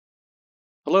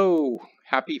Hello,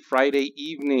 happy Friday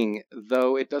evening.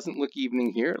 Though it doesn't look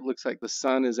evening here, it looks like the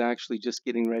sun is actually just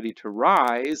getting ready to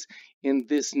rise in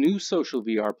this new social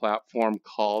VR platform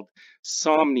called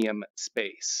Somnium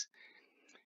Space.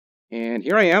 And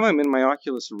here I am, I'm in my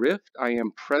Oculus Rift. I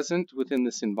am present within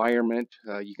this environment.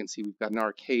 You can see we've got an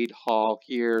arcade hall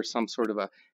here, some sort of a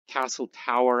castle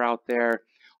tower out there,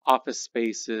 office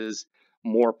spaces,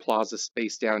 more plaza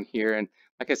space down here. And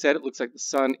like I said, it looks like the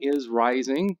sun is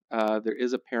rising. There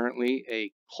is apparently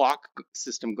a clock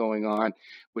system going on,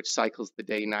 which cycles the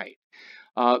day-night.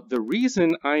 The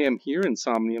reason I am here in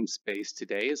Somnium Space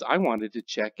today is I wanted to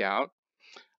check out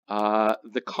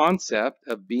the concept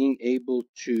of being able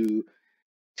to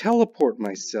teleport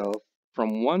myself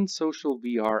from one social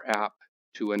VR app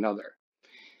to another.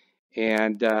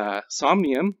 And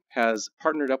Somnium has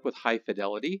partnered up with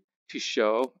Fidelity to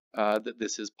show that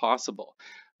this is possible.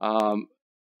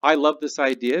 I love this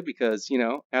idea because,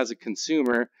 as a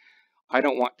consumer, I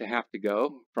don't want to have to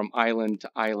go from island to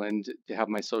island to have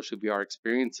my social VR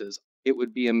experiences. It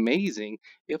would be amazing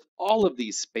if all of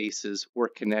these spaces were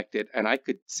connected and I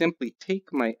could simply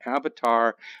take my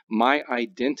avatar, my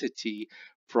identity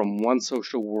from one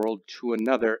social world to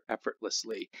another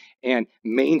effortlessly and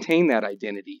maintain that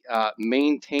identity,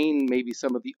 maintain maybe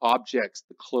some of the objects,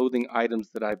 the clothing items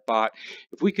that I bought.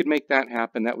 If we could make that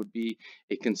happen, that would be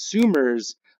a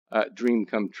consumer's dream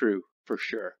come true for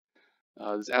sure.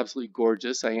 It's absolutely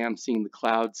gorgeous. I am seeing the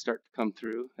clouds start to come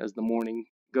through as the morning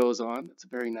goes on. It's a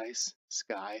very nice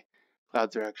sky.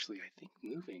 Clouds are actually, I think,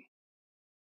 moving.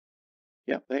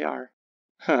 Yep, they are.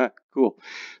 Cool.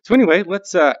 So anyway,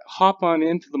 let's hop on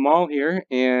into the mall here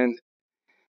and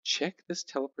check this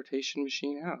teleportation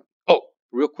machine out. Oh,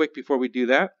 real quick before we do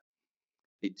that,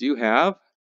 they do have a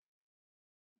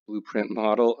blueprint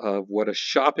model of what a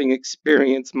shopping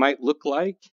experience might look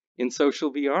like in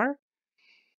social VR.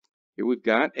 Here we've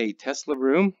got a Tesla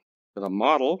room with a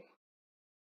model,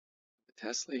 the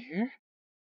Tesla here.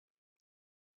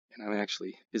 And I'm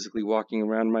actually physically walking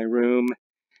around my room,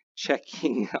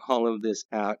 checking all of this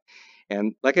out.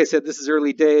 And like I said, this is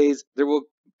early days. There will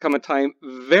come a time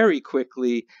very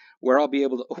quickly where I'll be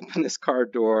able to open this car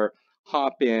door,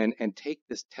 hop in, and take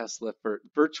this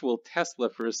virtual Tesla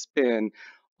for a spin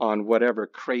on whatever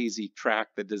crazy track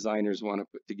the designers want to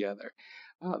put together.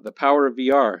 The power of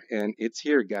VR, and it's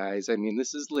here, guys. I mean,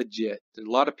 this is legit. There's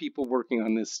a lot of people working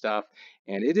on this stuff,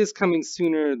 and it is coming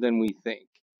sooner than we think.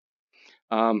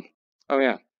 Oh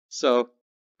yeah, so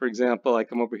for example, I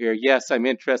come over here. Yes, I'm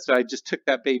interested. I just took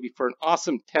that baby for an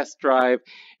awesome test drive,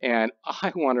 and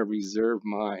I want to reserve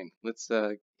mine. Let's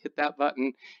hit that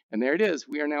button, and there it is.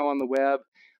 We are now on the web.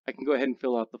 I can go ahead and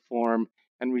fill out the form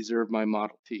and reserve my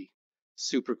Model T.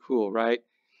 Super cool, right?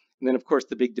 And then, of course,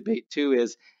 the big debate too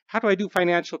is, how do I do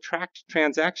financial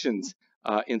transactions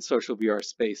in social VR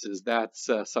spaces? That's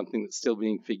something that's still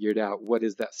being figured out. What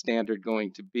is that standard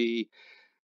going to be?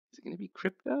 Is it going to be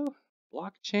crypto?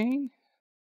 Blockchain?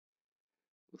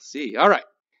 We'll see. All right.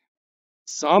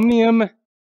 Somnium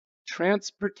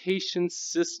transportation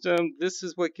system. This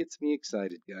is what gets me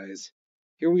excited, guys.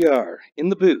 Here we are in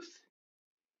the booth.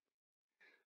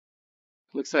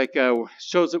 Looks like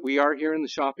shows that we are here in the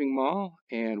shopping mall,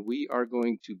 and we are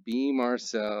going to beam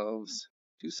ourselves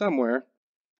to somewhere.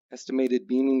 Estimated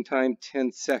beaming time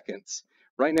 10 seconds.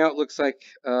 Right now it looks like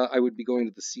I would be going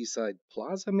to the Seaside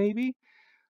Plaza maybe.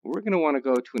 We're going to want to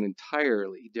go to an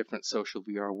entirely different social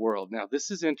VR world. Now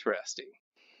this is interesting.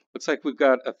 Looks like we've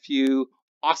got a few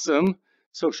awesome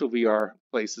social VR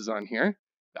places on here.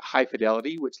 The High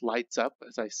Fidelity, which lights up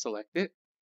as I select it.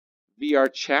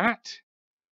 VR Chat,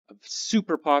 a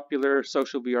super popular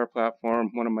social VR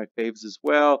platform, one of my faves as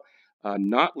well.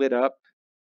 Not Lit Up,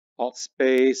 Alt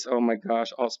Space. Oh my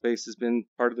gosh, Alt Space has been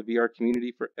part of the VR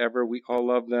community forever. We all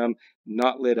love them.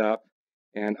 Not Lit Up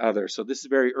and others. So this is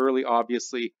very early,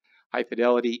 obviously. High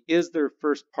Fidelity is their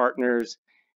first partners.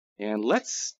 And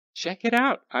let's check it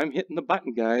out. I'm hitting the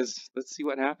button, guys. Let's see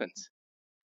what happens.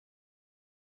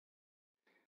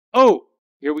 Oh,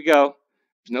 here we go.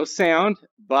 There's no sound,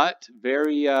 but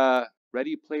very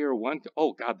Ready Player One.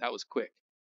 Oh God, that was quick.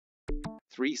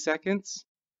 3 seconds.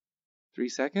 3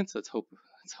 seconds. Let's hope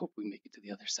we make it to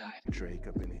the other side. Drake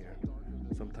up in here.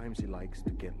 Sometimes he likes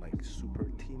to get like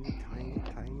super teeny tiny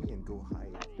and go high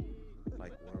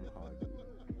like Wormhog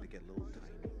to get little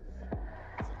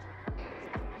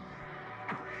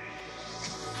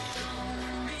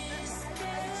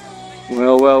tiny.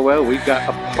 Well, we've got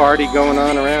a party going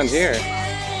on around here.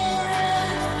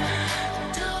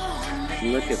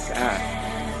 Look at that.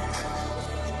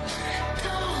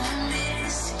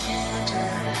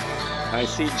 I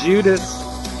see Judas.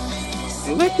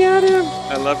 Look at him!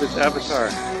 I love his avatar.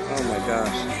 Oh my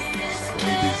gosh.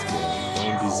 Don't be scared.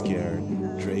 Don't be scared.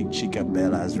 Drake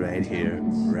Chicabella's right here.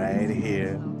 Right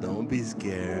here. Don't be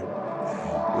scared.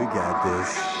 We got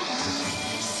this.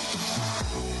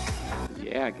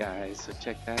 Yeah, guys, so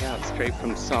check that out. Straight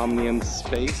from Somnium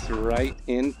space right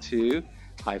into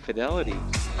high fidelity.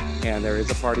 And there is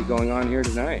a party going on here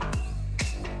tonight.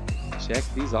 Check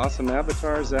these awesome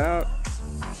avatars out.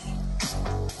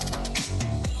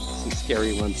 Some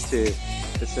scary ones too.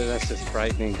 That's just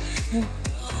frightening.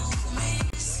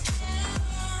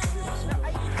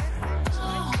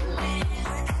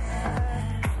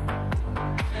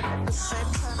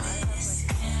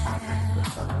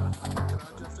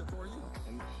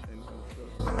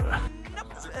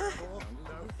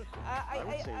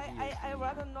 I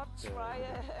rather not try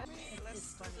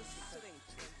let's do this sitting.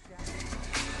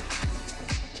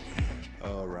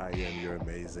 Oh, Ryan, you're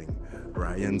amazing.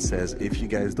 Ryan says, if you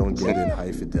guys don't get in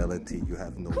high fidelity, you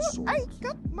have no soul. I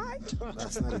got my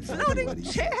That's not exactly what he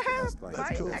says. That's like,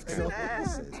 by cool. accident. He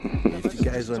says, if you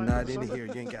guys are not in here,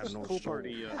 you ain't got no soul.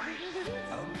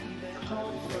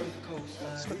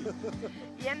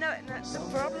 Yeah, no, the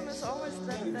problem is always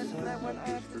that when I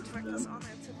have the trackers on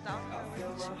and sit down on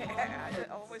my chair,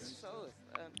 it always shows.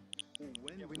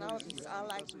 Now these are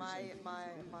like my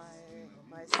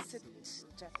sit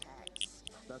jetpacks.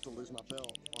 About to lose my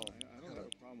belt. Oh, I don't have a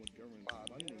problem with government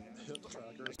funding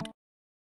trackers.